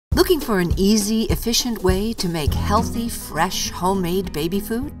Looking for an easy, efficient way to make healthy, fresh, homemade baby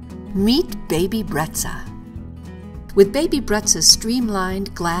food? Meet Baby Brezza. With Baby Brezza's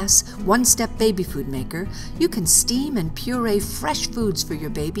streamlined glass one-step baby food maker, you can steam and puree fresh foods for your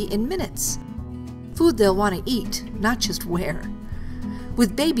baby in minutes. Food they'll want to eat, not just wear.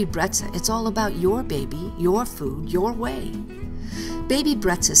 With Baby Brezza, it's all about your baby, your food, your way. Baby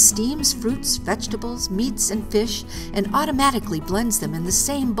Brezza steams fruits, vegetables, meats, and fish and automatically blends them in the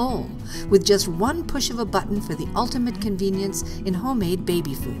same bowl with just one push of a button for the ultimate convenience in homemade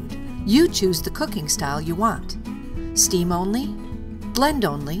baby food. You choose the cooking style you want. Steam only, blend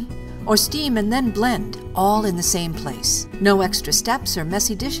only, or steam and then blend, all in the same place. No extra steps or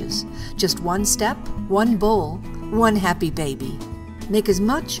messy dishes. Just one step, one bowl, one happy baby. Make as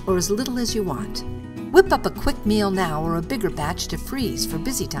much or as little as you want. Whip up a quick meal now or a bigger batch to freeze for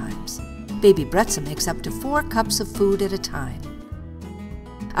busy times. Baby Brezza makes up to 4 cups of food at a time.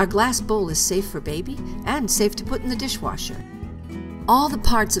 Our glass bowl is safe for baby and safe to put in the dishwasher. All the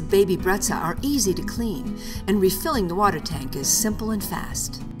parts of Baby Brezza are easy to clean, and refilling the water tank is simple and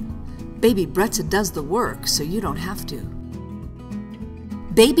fast. Baby Brezza does the work so you don't have to.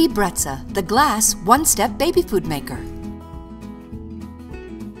 Baby Brezza, the glass one-step baby food maker.